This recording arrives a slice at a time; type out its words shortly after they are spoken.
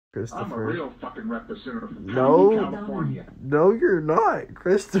Christopher. I'm a real fucking representative from No. California. No, you're not,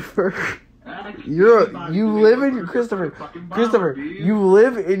 Christopher. Actually, You live in your Christopher. Christopher, you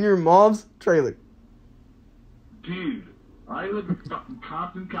live in your mom's trailer. Dude, I live in fucking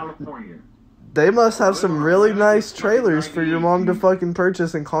Compton, California. They must have some really nice trailers for your mom to fucking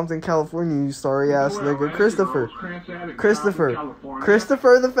purchase in Compton, California, you sorry ass nigga. Christopher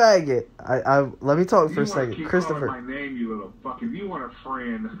the faggot. Let me talk for a second. Christopher. My name, you little fucking. You want a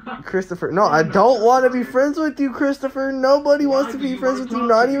friend? Christopher, no, I don't want to be friends with you, Christopher. Nobody wants to be friends with you,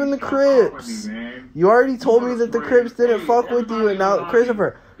 not even the Crips. You already told me that the Crips didn't fuck with you, and now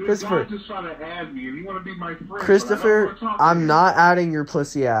Christopher. Christopher, I'm not adding your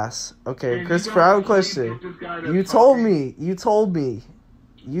pussy ass. Okay, Christopher, I have a question. You told me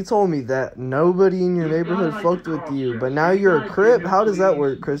that nobody in your neighborhood fucked with you, but now you're a Crip? How does that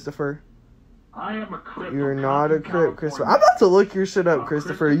work, Christopher? I am a Crip. You're not a Crip, Christopher. I'm about to look your shit up,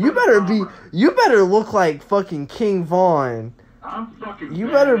 Christopher. You better look like fucking King Von. You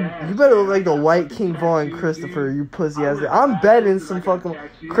better look like the white King Von, Christopher, you pussy ass. I'm betting some fucking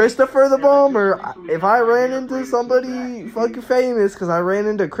Christopher the Bomber. If I ran into somebody fucking famous, because I ran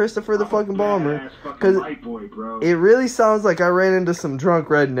into Christopher the fucking Bomber, because it really sounds like I ran into some drunk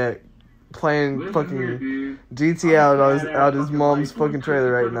redneck playing fucking GTA out his mom's fucking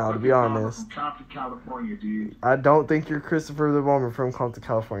trailer right now, to be honest. I don't think you're Christopher the Bomber from Compton,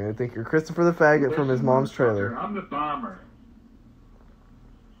 California. I think you're Christopher the faggot from his mom's trailer. I'm the bomber.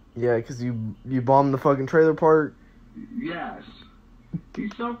 Yeah, because you bombed the fucking trailer park? Yes.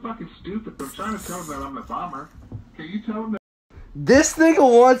 He's so fucking stupid. I'm trying to tell him that I'm the bomber. Can you tell him that? This nigga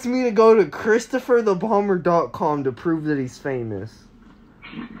wants me to go to ChristopherTheBomber.com to prove that he's famous.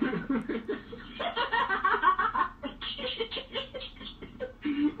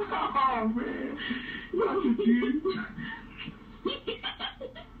 Oh, man. Look at you.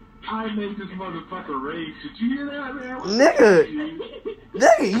 I made this motherfucker rage. Did you hear that, man?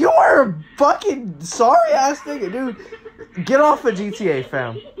 Nigga, you are a fucking sorry ass nigga, dude. Get off of GTA,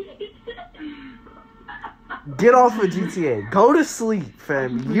 fam. Get off of GTA. Go to sleep,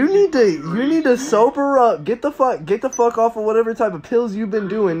 fam. You need to sober up. Get the fuck off of whatever type of pills you've been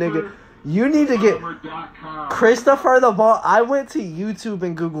doing, nigga. You need to get Christopher the Bomber. I went to YouTube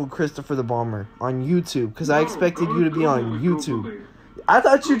and Googled Christopher the Bomber on YouTube because I expected you to be on YouTube. I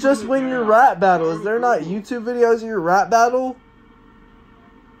thought you just win your rap battle. Is there not YouTube videos of your rap battle?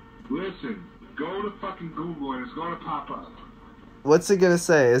 Listen, go to fucking Google and it's gonna pop up. What's it gonna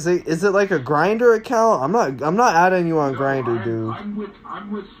say? Is it like a Grindr account? I'm not adding you on Grindr, dude. I'm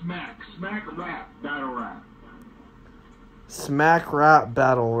with Smack Rap Battle Rap. Smack Rap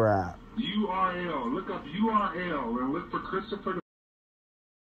Battle Rap. URL. Look up URL and look for Christopher the